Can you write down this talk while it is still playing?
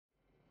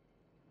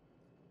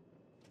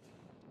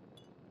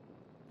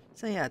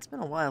So yeah, it's been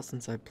a while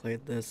since I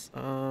played this.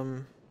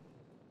 Main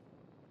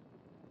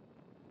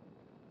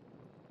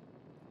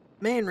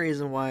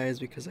reason why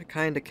is because I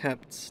kind of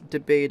kept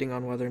debating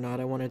on whether or not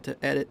I wanted to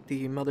edit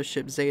the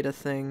Mothership Zeta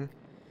thing.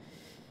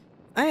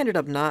 I ended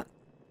up not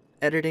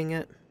editing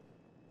it.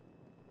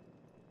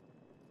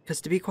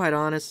 Because to be quite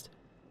honest,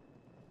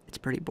 it's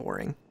pretty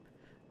boring.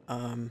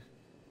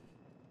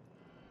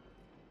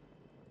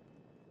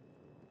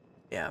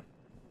 Yeah.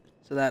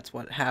 So that's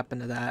what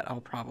happened to that.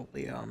 I'll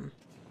probably,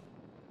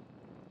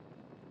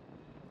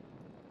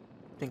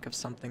 think of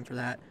something for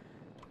that.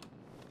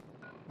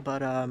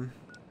 But, I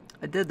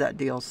did that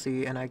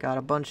DLC and I got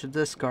a bunch of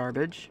this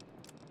garbage.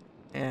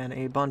 And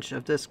a bunch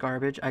of this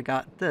garbage. I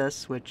got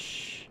this,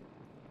 which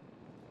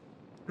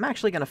I'm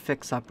actually gonna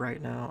fix up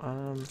right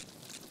now.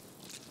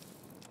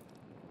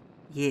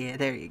 Yeah,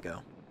 there you go.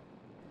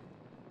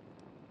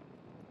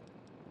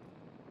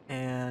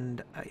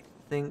 And I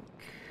think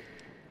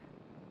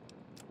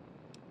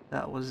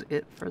that was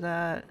it for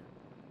that.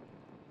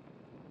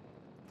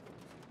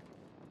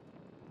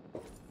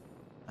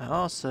 I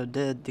also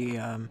did the,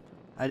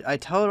 I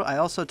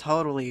also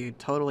totally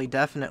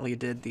definitely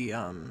did the,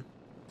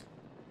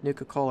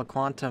 Nuka-Cola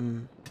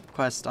Quantum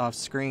quest off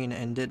screen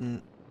and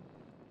didn't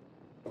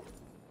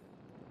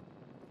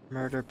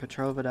murder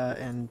Petrovita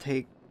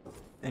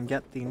and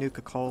get the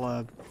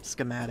Nuka-Cola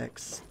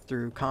schematics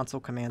through console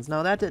commands.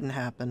 No, that didn't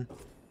happen.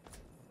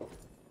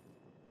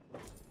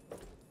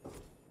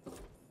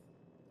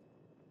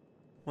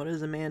 What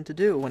is a man to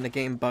do when the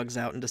game bugs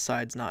out and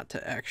decides not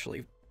to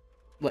actually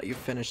let you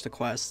finish the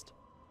quest?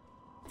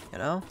 You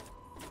know?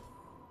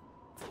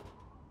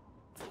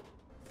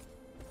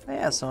 But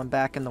yeah, so I'm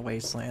back in the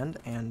wasteland,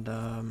 and,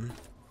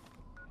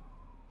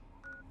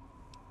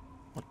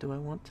 what do I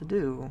want to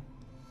do?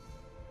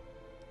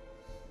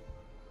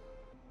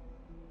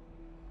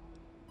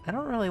 I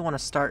don't really want to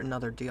start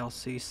another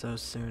DLC so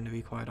soon, to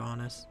be quite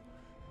honest.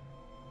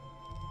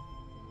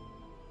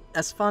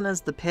 As fun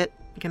as the pit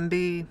can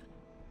be,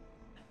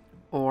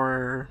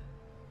 or,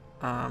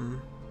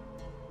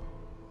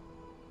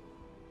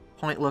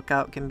 Point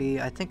Lookout can be,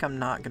 I think I'm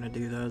not gonna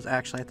do those.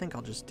 Actually, I think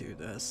I'll just do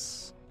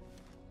this.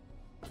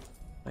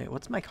 Wait,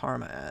 what's my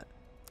karma at?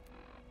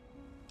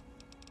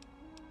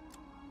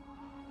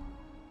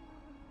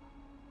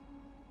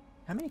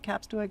 How many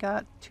caps do I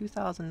got?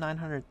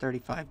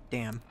 2,935.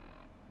 Damn.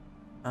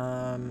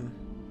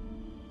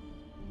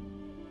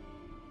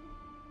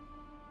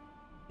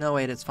 No,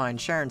 wait, it's fine.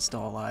 Sharon's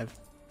still alive.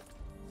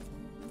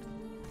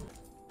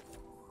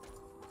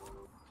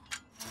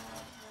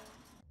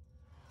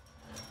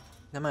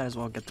 I might as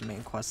well get the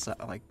main quest,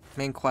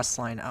 main quest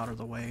line out of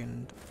the way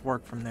and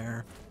work from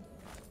there.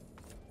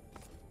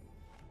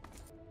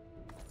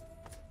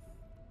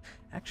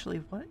 Actually,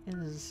 what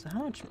is...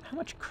 How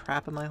much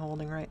crap am I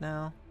holding right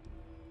now?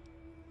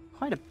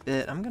 Quite a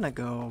bit. I'm gonna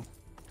go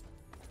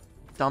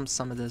dump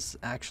some of this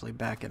actually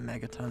back at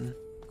Megaton.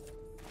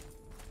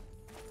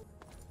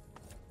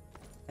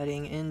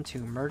 Heading into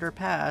Murder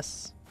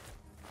Pass.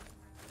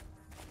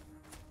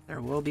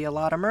 There will be a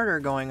lot of murder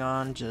going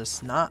on,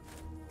 just not...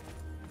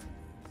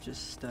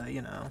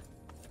 you know.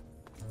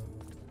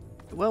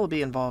 It will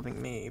be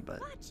involving me, but...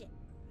 Watch it.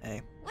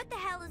 Hey. What the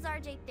hell is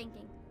RJ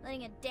thinking?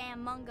 Letting a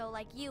damn Mungo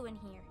like you in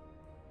here.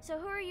 So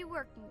who are you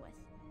working with?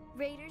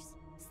 Raiders?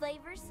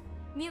 Slavers?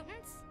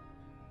 Mutants?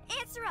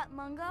 Answer up,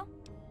 Mungo.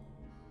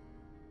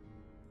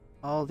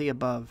 All the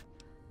above.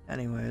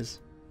 Anyways.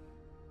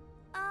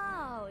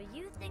 Oh,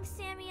 you think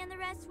Sammy and the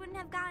rest wouldn't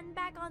have gotten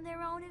back on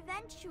their own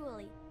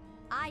eventually?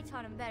 I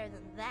taught him better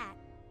than that.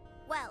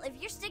 Well, if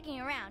you're sticking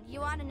around,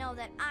 you ought to know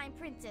that I'm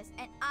Princess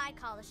and I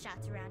call the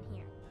shots around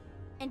here.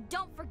 And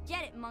don't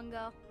forget it,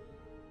 Mungo.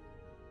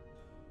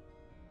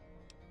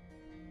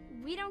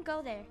 We don't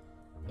go there.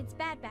 It's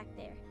bad back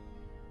there.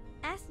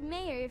 Ask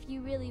Mayor if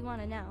you really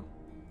want to know.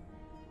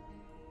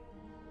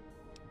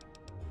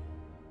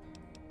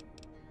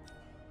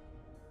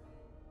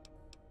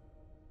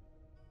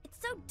 It's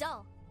so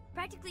dull.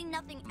 Practically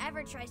nothing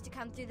ever tries to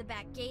come through the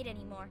back gate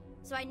anymore,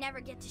 so I never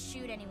get to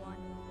shoot anyone.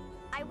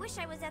 I wish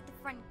I was at the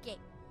front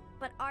gate,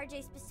 but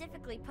RJ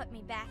specifically put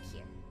me back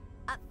here.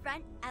 Up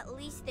front, at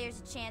least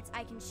there's a chance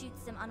I can shoot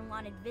some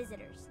unwanted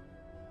visitors.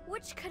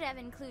 Which could have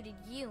included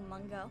you,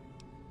 Mungo.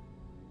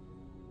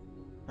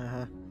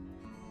 Uh-huh.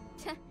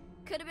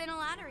 Could have been a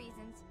lot of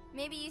reasons.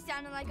 Maybe you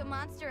sounded like a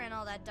monster in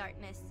all that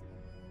darkness.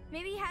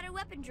 Maybe you had a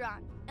weapon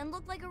drawn and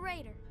looked like a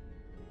raider.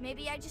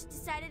 Maybe I just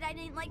decided I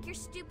didn't like your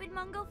stupid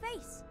Mungo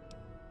face.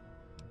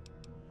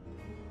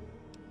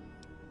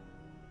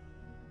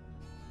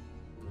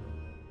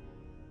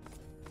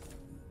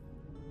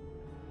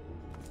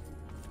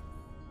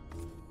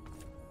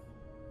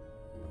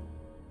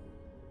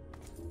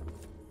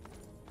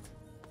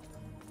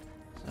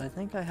 So I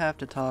think I have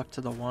to talk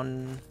to the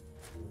one...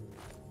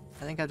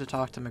 I think I have to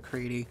talk to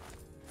McCready.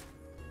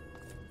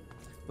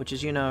 Which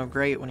is, you know,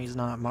 great when he's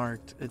not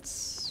marked.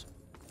 It's...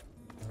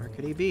 Where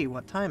could he be?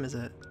 What time is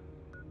it?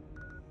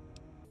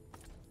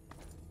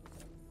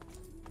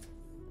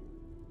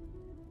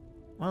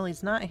 Well,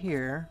 he's not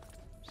here.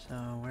 So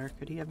where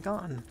could he have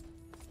gone?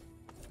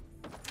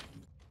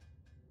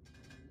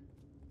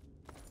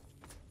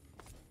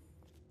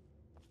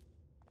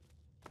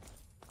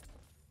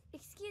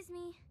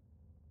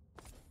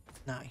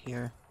 not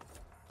here.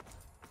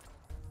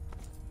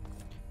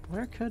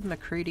 Where could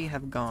McCready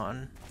have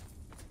gone?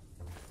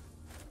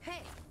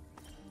 Hey!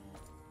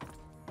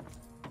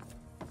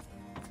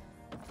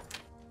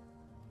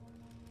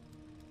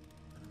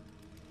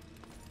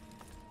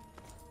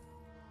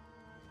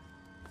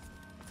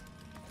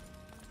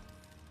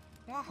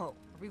 Whoa, are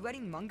we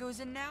letting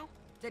Mungos in now?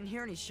 Didn't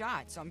hear any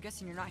shots, so I'm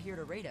guessing you're not here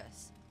to raid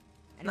us.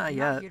 And Not if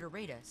you're not yet. here to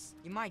raid us,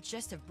 you might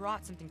just have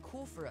brought something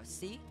cool for us,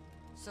 see?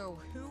 So,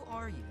 who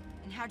are you?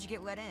 And how'd you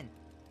get let in?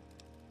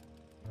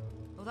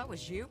 Oh, that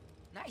was you?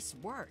 Nice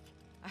work.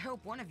 I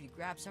hope one of you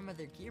grabbed some of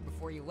their gear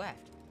before you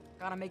left.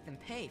 Gotta make them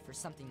pay for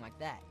something like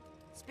that.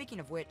 Speaking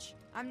of which,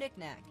 I'm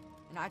Knick-Knack,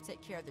 and I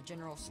take care of the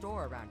general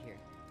store around here.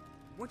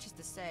 Which is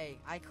to say,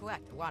 I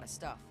collect a lot of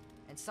stuff,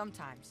 and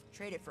sometimes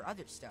trade it for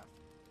other stuff.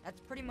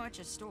 That's pretty much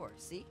a store,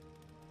 see?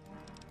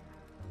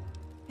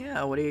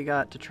 Yeah, what do you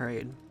got to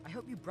trade? I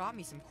hope you brought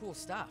me some cool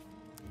stuff.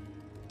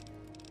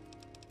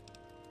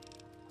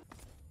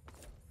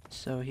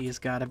 So he's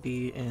gotta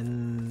be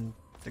in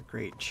the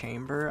Great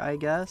Chamber, I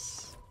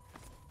guess?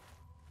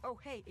 Oh,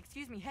 hey,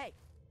 excuse me, hey!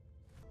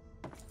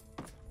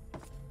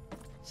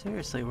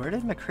 Seriously, where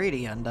did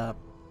McCready end up?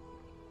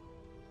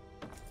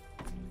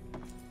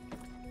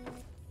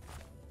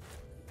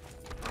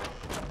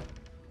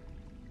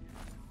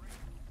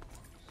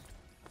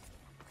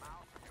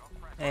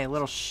 Hey,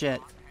 little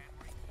shit.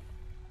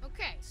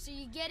 Okay, so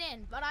you get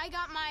in, but I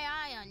got my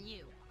eye on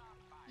you.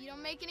 You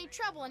don't make any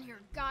trouble in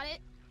here, got it?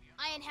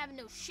 I ain't having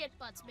no shit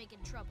butts making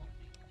trouble.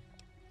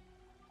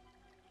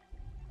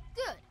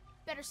 Good.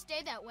 Better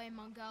stay that way,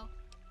 Mungo.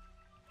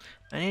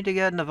 I need to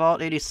get into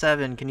Vault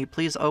 87. Can you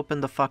please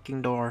open the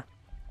fucking door?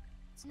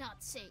 It's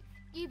not safe,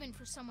 even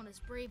for someone as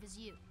brave as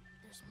you.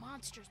 There's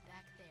monsters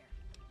back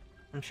there.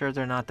 I'm sure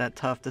they're not that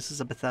tough. This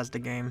is a Bethesda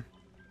game.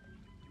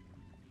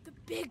 The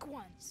big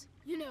ones.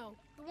 You know,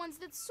 the ones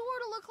that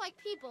sorta look like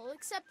people,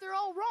 except they're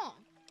all wrong.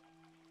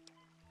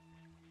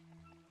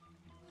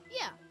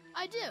 Yeah,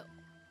 I do.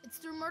 It's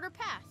through Murder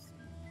Pass.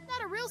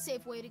 Not a real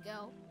safe way to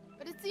go,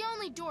 but it's the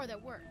only door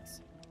that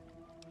works.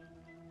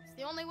 It's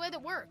the only way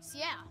that works,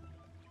 yeah.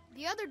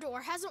 The other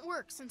door hasn't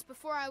worked since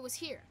before I was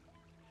here.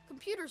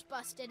 Computer's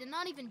busted, and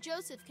not even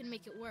Joseph can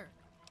make it work.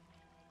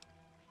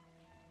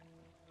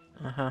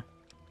 Uh-huh.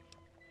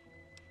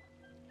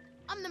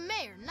 I'm the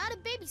mayor, not a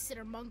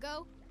babysitter,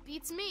 Mungo.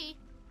 Beats me.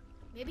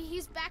 Maybe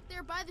he's back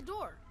there by the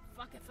door.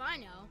 Fuck if I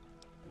know.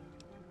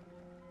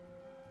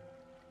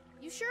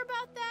 You sure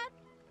about that?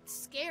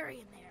 It's scary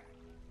in there.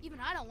 Even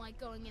I don't like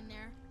going in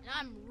there, and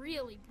I'm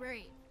really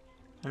brave.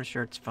 I'm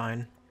sure it's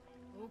fine.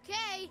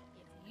 Okay,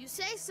 if you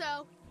say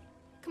so.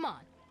 Come on,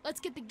 let's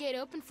get the gate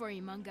open for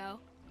you, Mungo.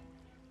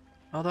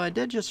 Although I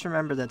did just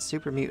remember that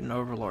super mutant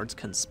overlords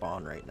can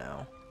spawn right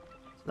now.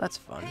 So that's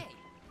fun. Hey!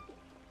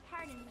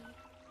 Pardon me.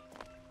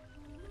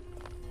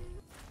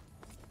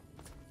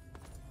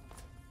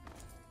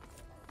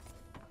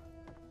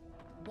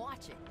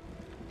 Watch it!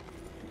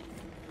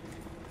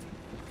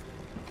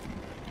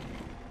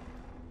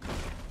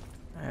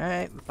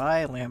 Alright,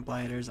 bye,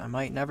 Lamplighters. I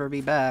might never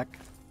be back.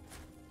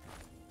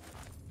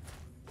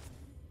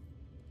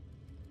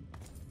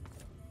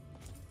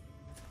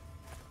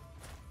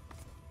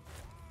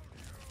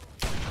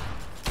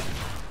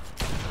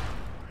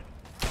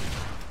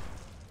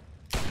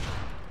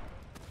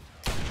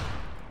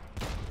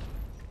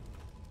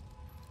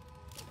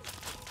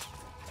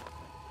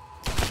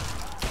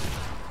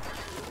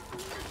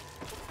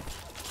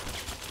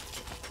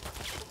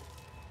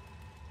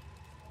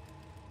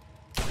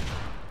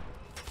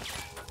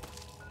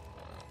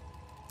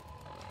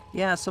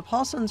 Yeah, so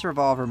Paulson's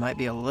revolver might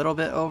be a little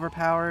bit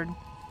overpowered,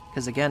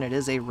 because again, it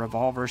is a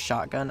revolver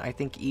shotgun. I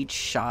think each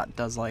shot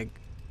does like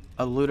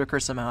a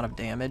ludicrous amount of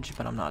damage,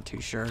 but I'm not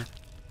too sure.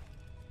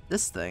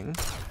 This thing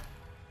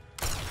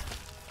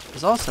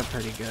is also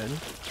pretty good,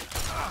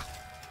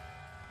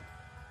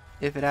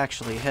 if it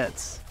actually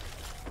hits.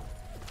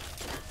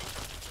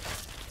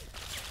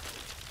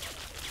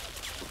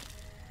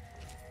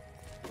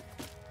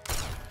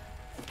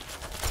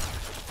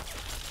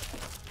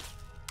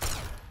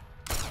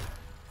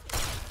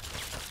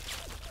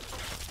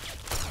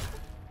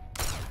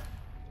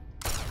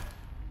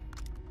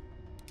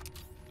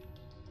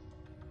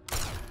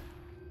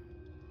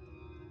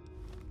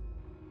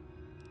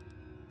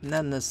 And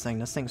then this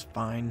thing's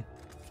fine.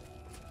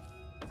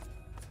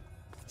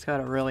 It's got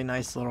a really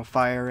nice little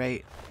fire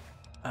rate.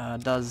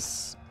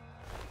 Does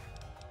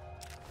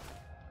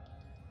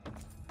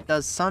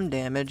some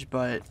damage,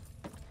 but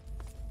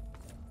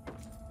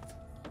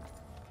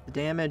the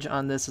damage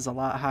on this is a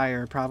lot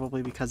higher,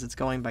 probably because it's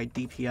going by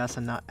DPS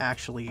and not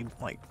actually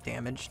like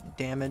damage.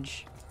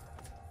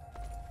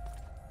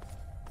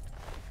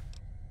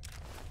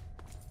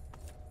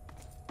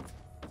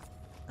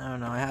 I don't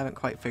know, I haven't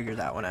quite figured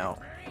that one out.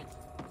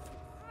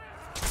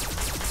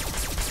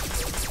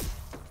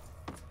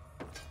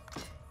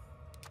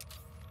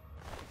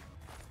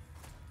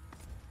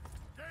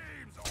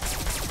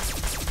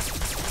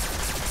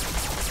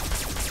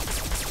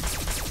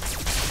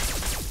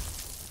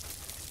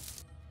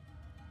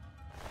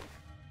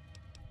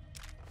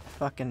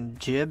 fucking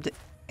jibbed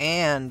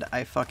and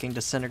I fucking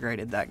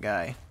disintegrated that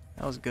guy.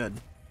 That was good.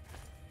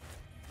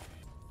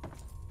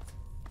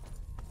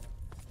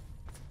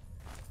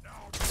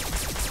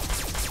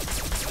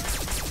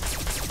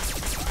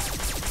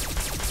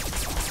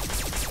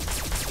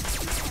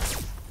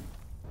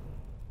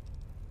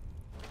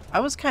 I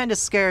was kind of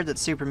scared that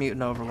Super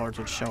Mutant Overlords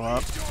would show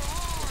up.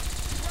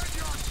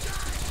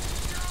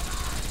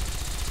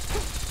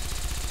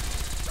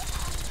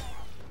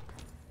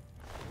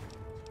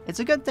 It's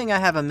a good thing I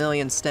have a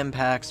million stim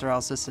packs, or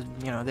else this would,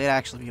 you know, they'd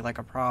actually be like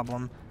a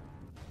problem.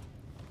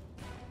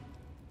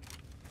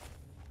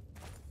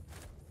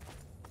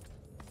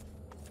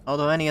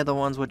 Although any of the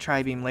ones with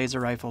tri-beam laser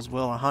rifles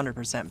will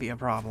 100% be a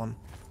problem.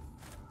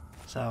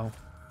 So,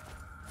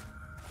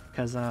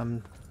 because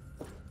there's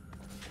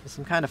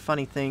some kind of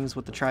funny things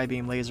with the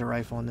tri-beam laser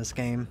rifle in this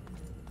game.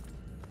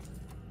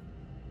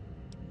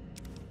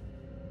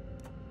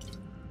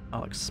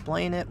 I'll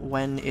explain it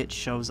when it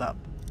shows up.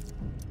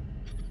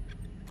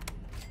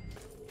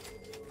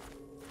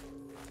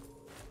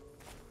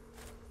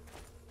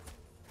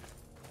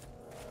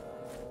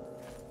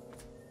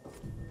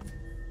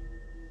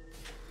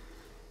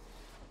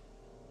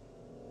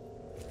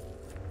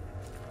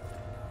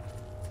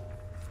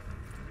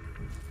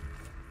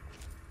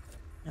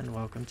 And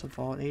welcome to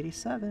Vault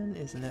 87,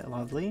 isn't it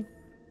lovely?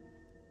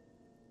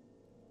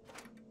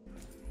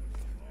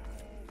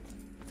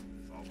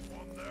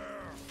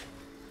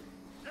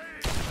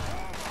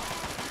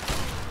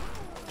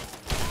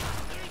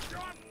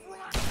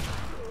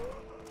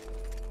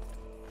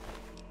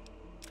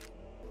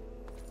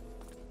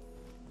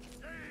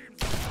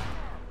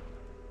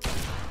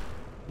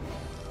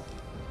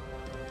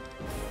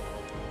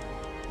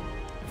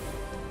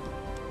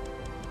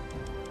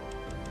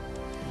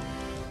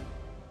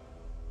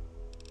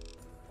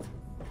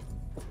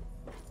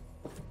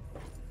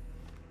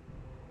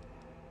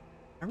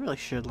 I really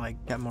should,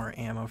 like, get more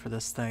ammo for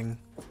this thing.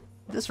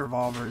 This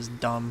revolver is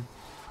dumb.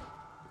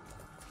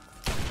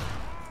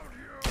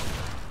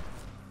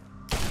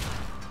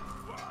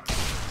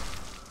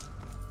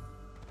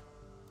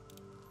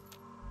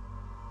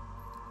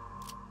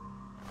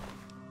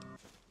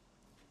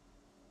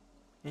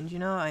 And you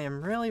know, I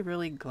am really,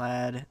 really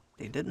glad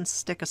they didn't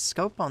stick a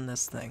scope on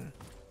this thing.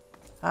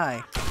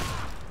 Hi.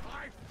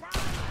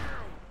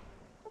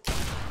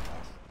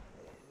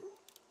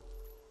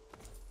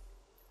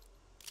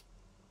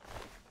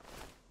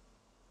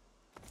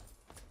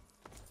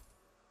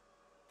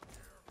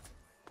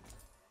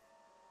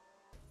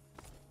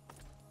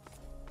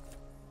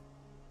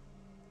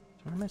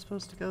 Where am I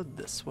supposed to go?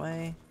 This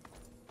way?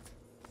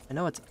 I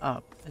know it's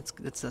up. It's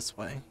this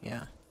way,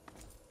 yeah.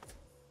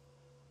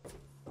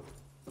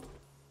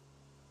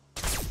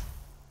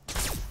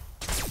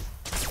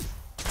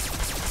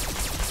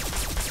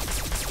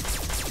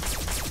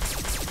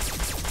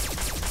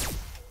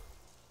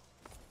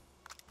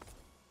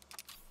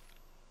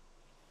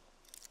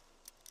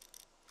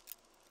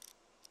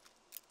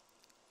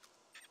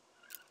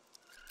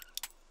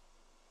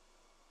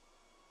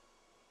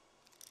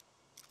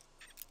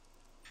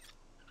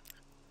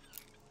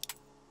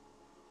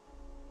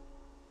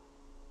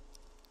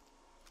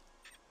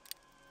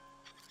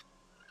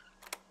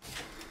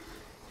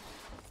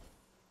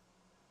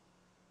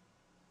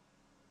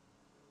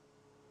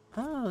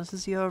 Oh, this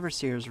is the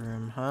Overseer's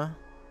room, huh?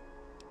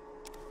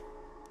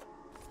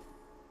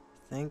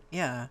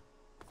 Yeah.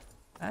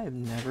 I've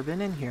never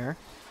been in here.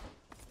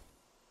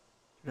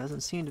 There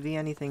doesn't seem to be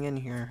anything in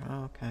here.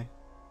 Oh, okay.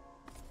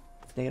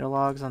 Data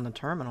logs on the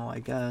terminal, I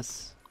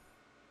guess.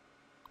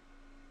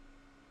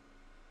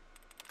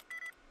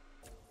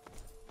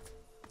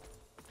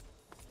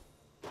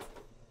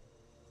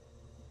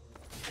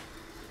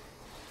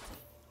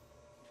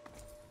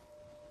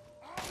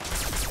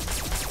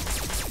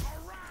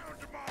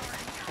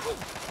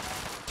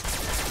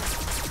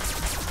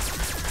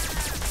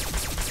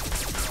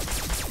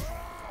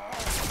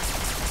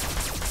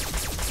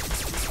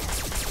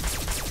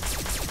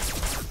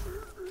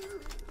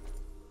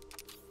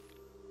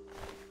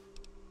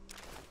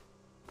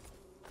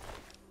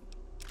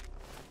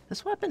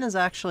 This weapon is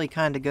actually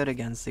kind of good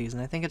against these,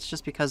 and I think it's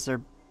just because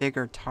they're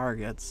bigger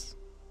targets.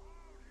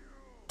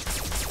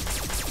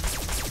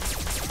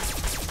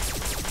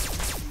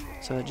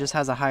 So it just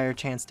has a higher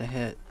chance to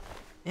hit.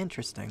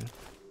 Interesting.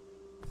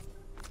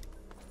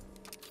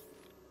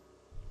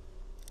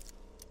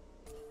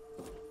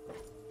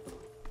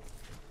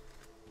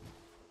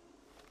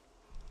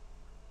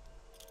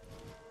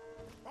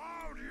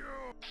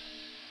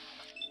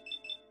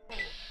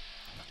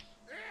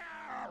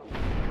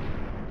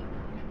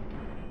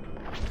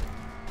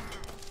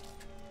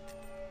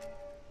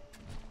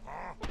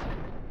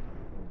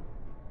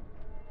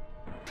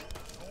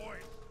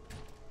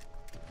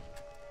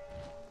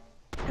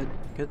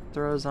 Good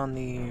throws on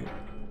the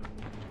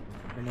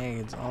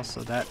grenades.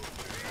 Also, that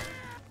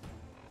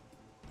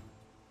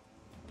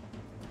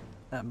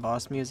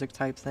boss music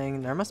type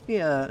thing. There must be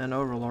an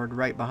overlord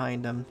right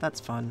behind him. That's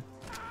fun.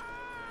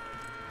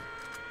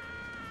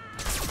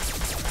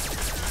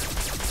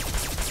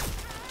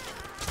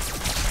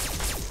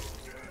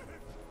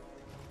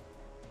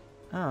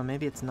 Oh,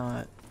 maybe it's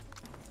not.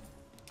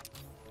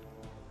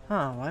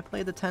 Huh, why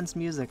play the tense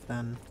music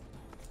then?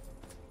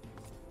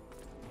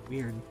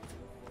 Weird.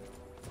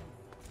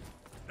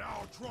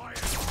 Now try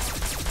it.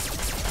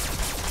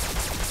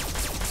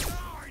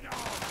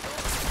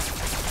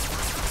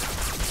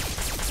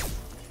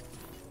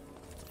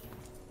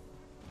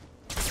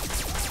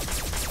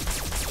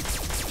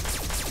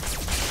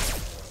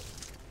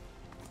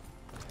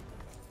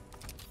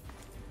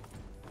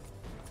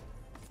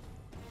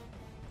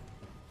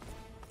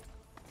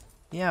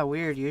 Yeah,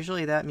 weird.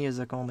 Usually that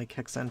music only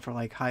kicks in for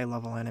like high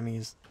level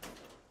enemies.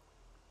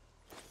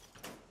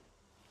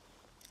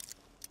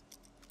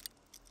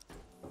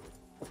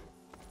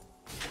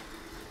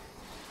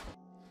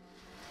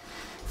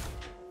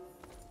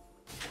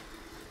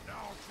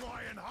 Now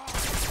try and hide.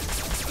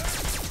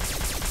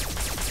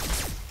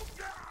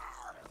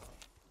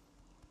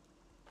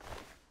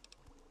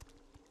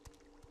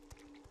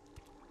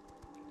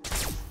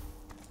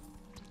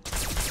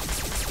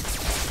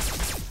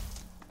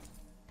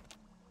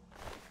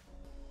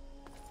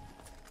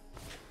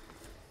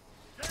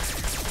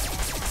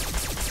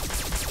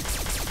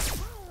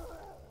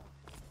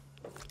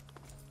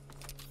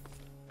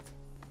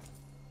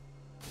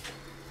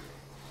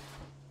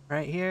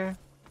 Right here.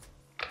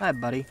 Hi,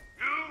 buddy. You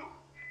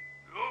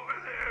over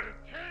there?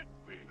 Can't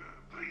be.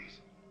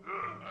 Please,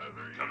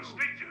 come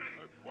speak to me.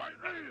 I'm in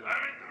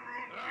the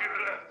room to your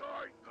left.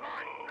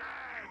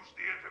 Use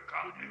the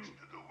intercom next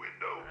to the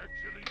window.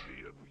 Actually,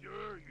 be a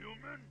pure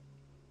human.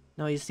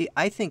 No, you see,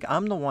 I think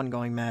I'm the one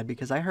going mad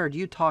because I heard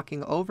you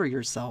talking over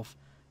yourself.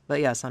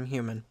 But yes, I'm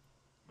human.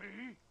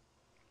 Me?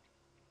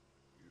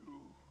 You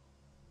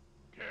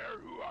care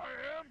who I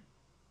am?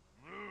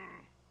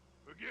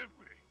 Forgive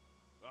me.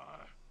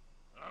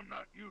 I'm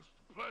not used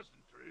to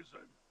pleasantries.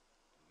 I'm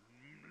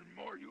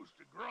more used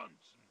to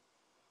grunts and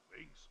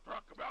being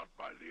struck about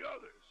by the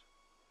others.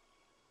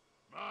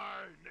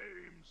 My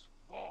name's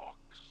Fox.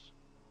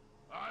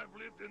 I've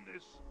lived in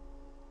this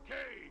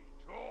cage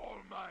all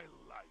my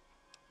life.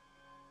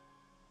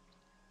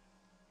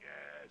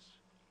 Yes,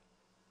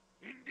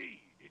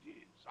 indeed it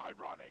is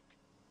ironic.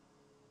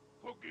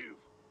 Forgive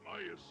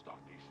my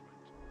astonishment,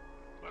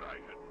 but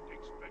I hadn't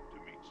expected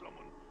to meet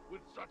someone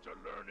with such a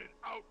learned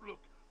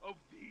outlook of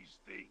these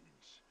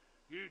things.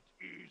 It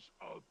is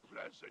a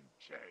pleasant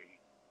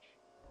change.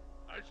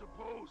 I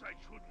suppose I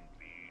shouldn't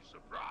be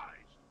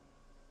surprised.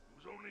 It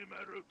was only a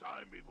matter of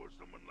time before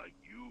someone like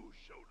you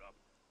showed up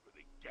for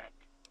the G.E.C.K.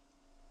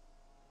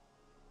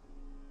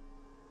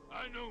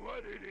 I know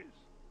what it is.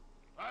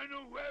 I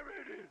know where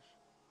it is.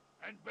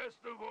 And best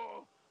of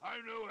all, I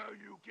know how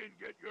you can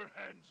get your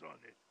hands on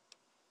it.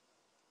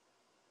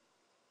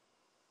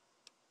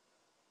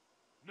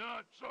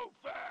 Not so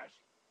fast.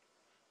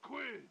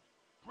 Quid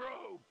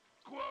pro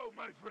quo,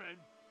 my friend.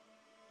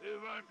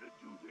 If I'm to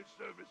do this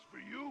service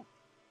for you,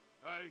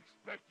 I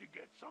expect to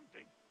get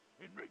something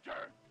in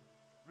return.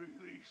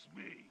 Release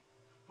me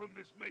from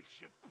this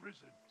makeshift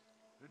prison,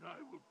 and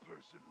I will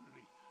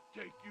personally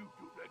take you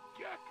to the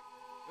G.E.C.K.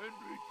 and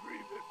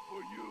retrieve it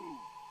for you.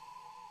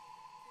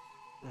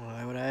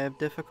 Why would I have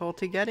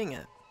difficulty getting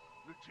it?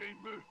 The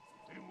chamber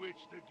in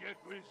which the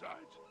G.E.C.K.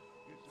 resides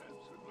is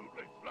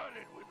absolutely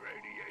flooded with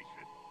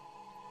radiation.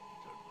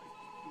 It's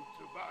unlikely to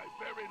survive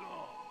very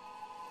long.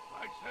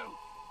 Myself,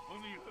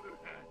 on the other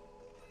hand,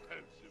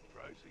 have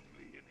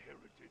surprisingly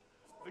inherited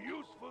a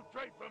useful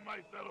trait from my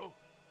fellow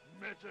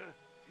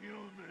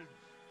meta-humans.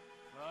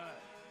 I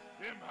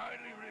am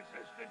highly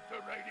resistant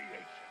to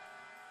radiation.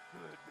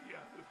 Let me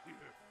out of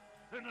here,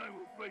 and I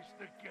will place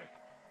the G.E.C.K.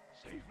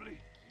 safely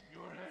in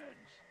your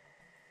hands.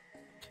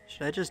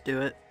 Should I just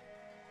do it?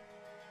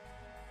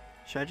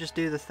 Should I just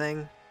do the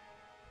thing?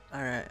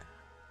 Alright.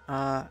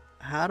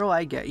 How do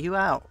I get you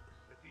out?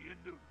 At the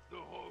end of the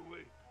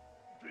hallway,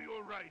 to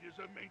your right is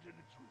a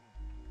maintenance room.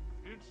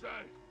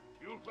 Inside,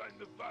 you'll find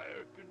the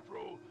fire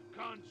control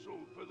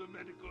console for the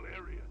medical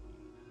area.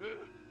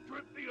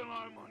 Trip the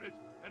alarm on it,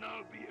 and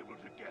I'll be able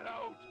to get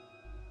out.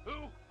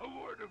 Oh, a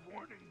word of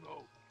warning,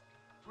 though.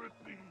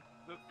 Tripping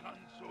the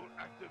console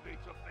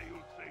activates a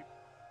failsafe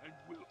and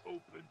will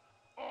open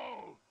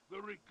all the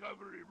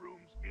recovery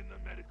rooms in the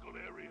medical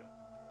area.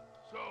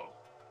 So,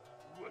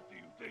 what do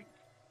you think?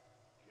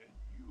 Can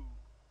you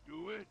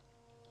do it?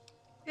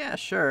 Yeah,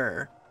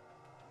 sure.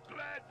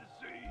 Glad to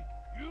see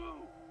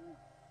you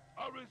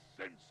are a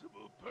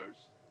sensible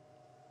person.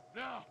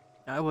 Now,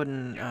 I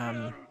wouldn't,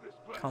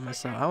 call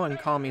myself, I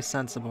wouldn't call me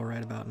sensible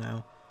right about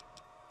now.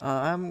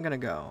 I'm gonna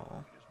go.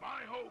 It is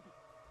my hope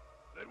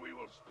that we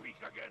will speak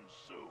again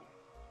soon.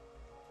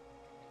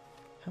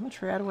 How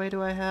much radaway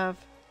do I have?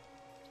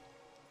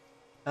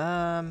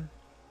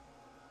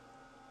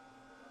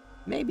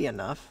 Maybe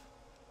enough.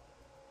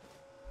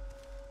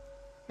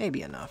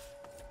 Maybe enough.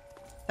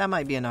 That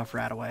might be enough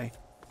radaway.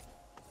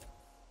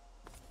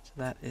 So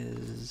that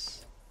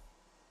is...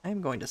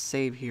 I'm going to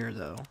save here,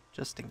 though,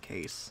 just in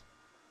case.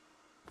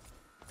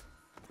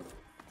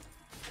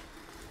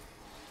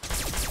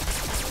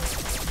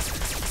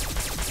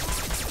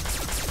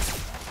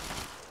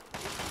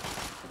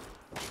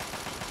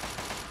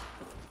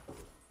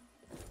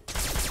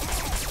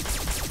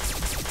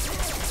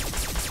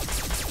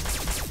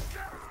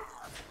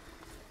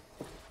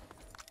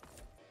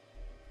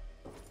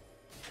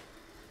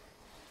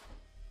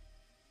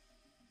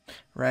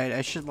 Right,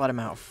 I should let him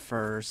out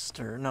first.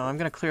 Or no, I'm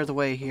gonna clear the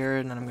way here,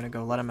 and then I'm gonna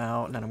go let him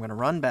out, and then I'm gonna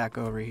run back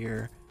over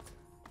here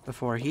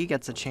before he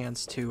gets a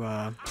chance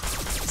to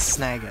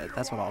snag it.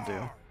 That's what I'll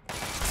do.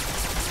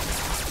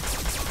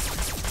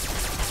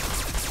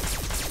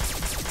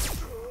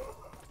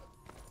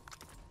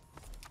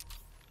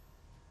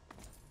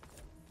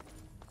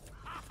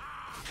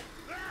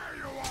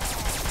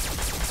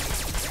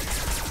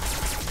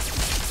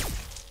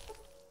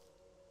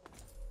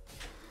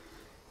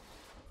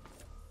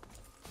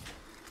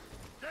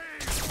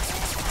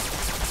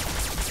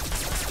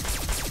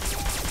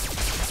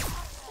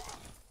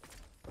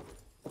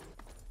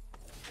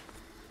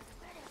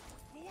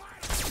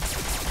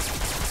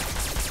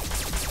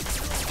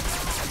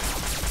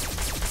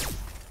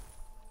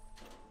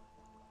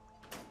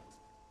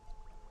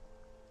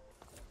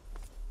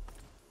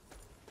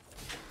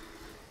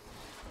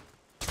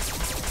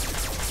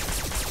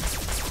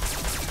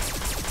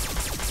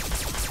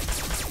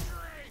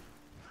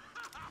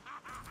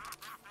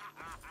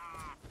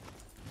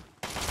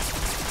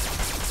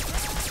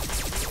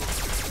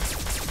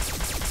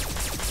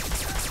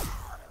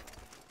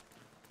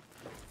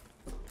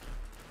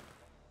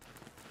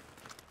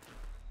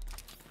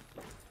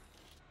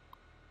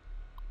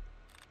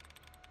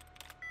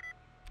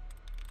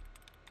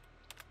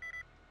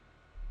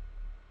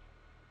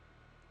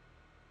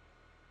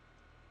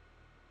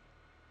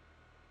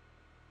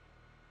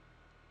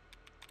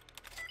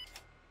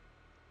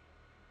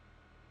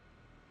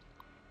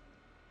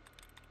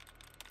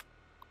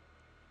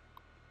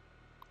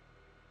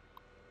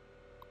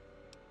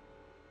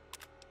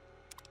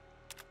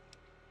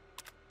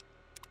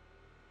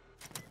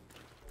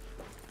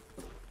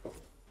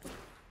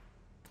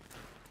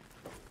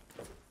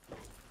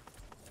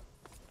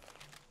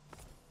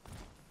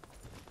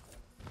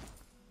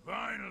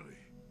 Finally!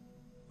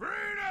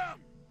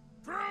 Freedom!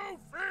 True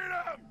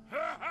freedom!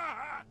 Ha ha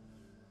ha!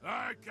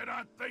 I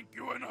cannot thank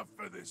you enough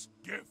for this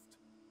gift.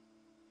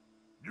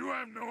 You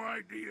have no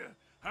idea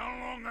how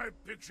long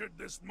I've pictured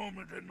this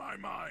moment in my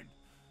mind,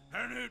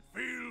 and it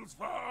feels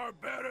far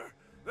better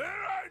than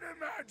I'd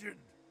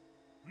imagined.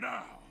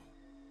 Now,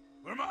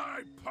 for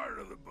my part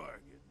of the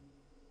bargain,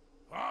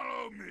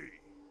 follow me.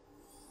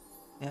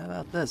 Yeah, how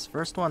about this?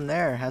 First one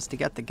there has to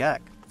get the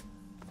G.E.C.K.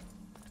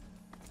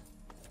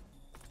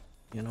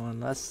 You know,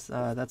 unless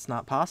that's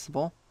not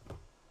possible.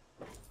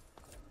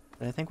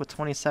 But I think with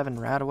 27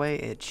 Radaway,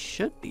 it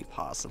should be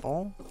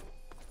possible.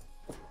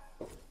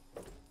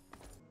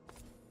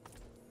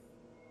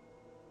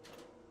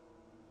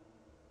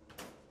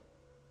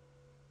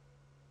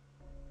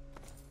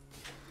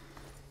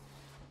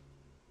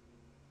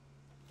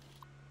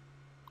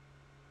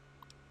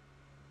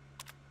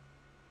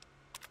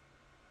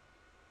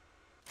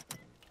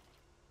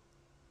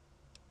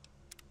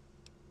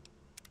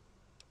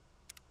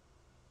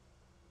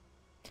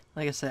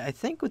 Like I said, I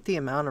think with the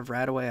amount of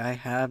Radaway I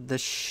have, this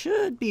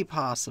should be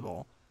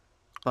possible.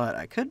 But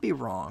I could be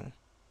wrong.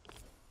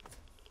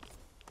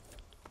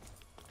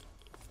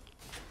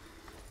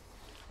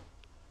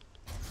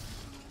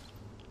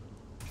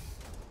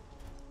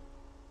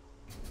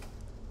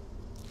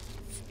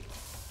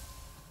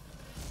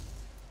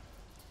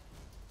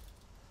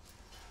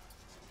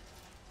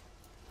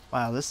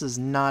 Wow, this is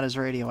not as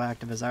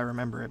radioactive as I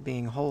remember it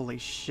being. Holy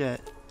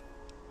shit.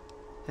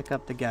 Pick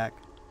up the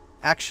G.E.C.K.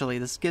 Actually,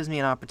 this gives me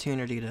an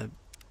opportunity to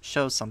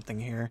show something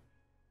here.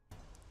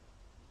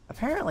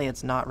 Apparently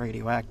it's not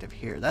radioactive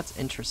here. That's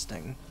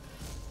interesting.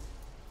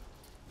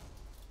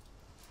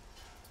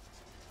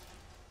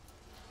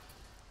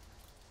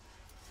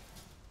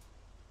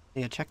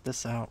 Yeah, check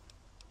this out.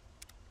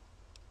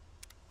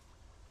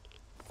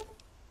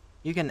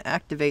 You can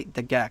activate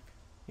the G.E.C.K.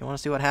 You want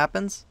to see what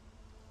happens?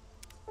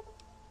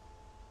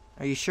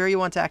 Are you sure you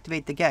want to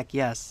activate the G.E.C.K?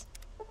 Yes.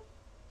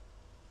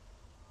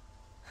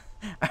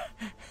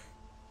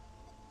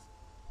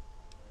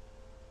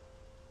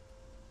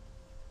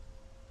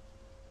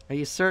 Are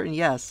you certain?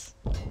 Yes.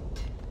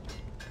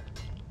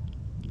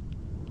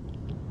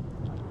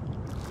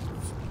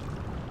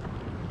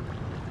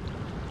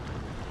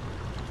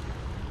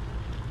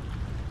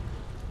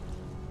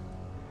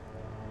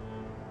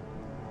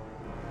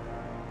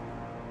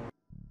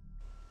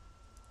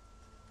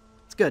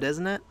 It's good,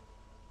 isn't it?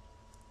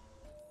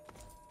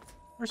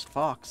 Where's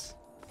Fox?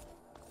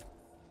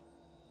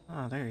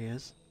 Oh, there he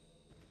is.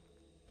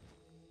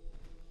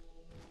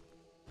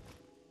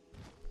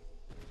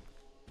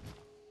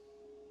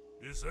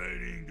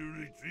 Deciding to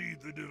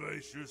retrieve the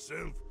device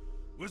yourself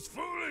was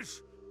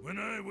foolish when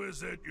I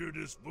was at your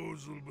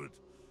disposal, but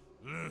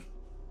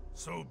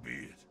so be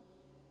it.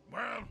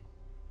 Well,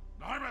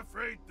 I'm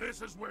afraid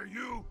this is where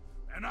you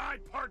and I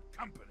part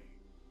company.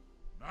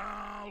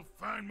 I'll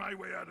find my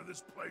way out of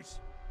this place.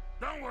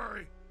 Don't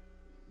worry.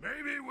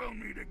 Maybe we'll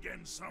meet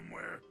again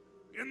somewhere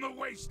in the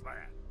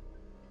wasteland.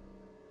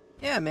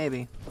 Yeah,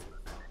 maybe.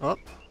 Oh.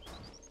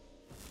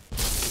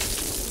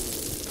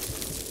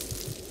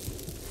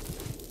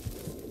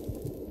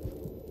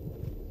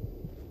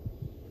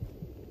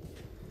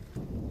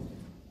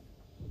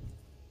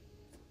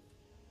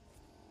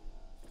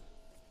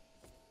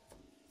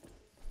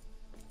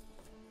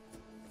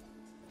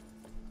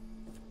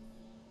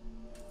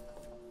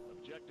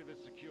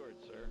 assured,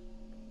 sir.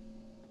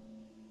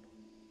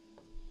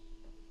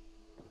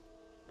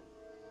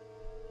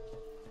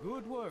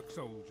 Good work,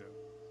 soldier.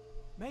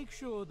 Make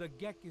sure the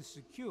G.E.C.K is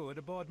secured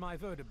aboard my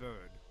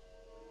vertibird.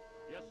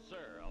 Yes,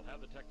 sir. I'll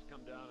have the techs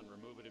come down and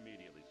remove it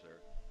immediately,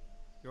 sir.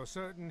 You're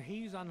certain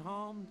he's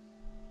unharmed?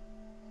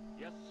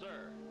 Yes,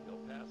 sir.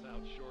 He'll pass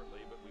out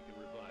shortly, but we can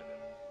revive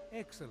him.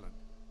 Excellent.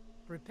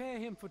 Prepare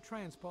him for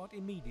transport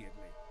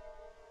immediately.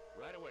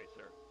 Right away,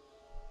 sir.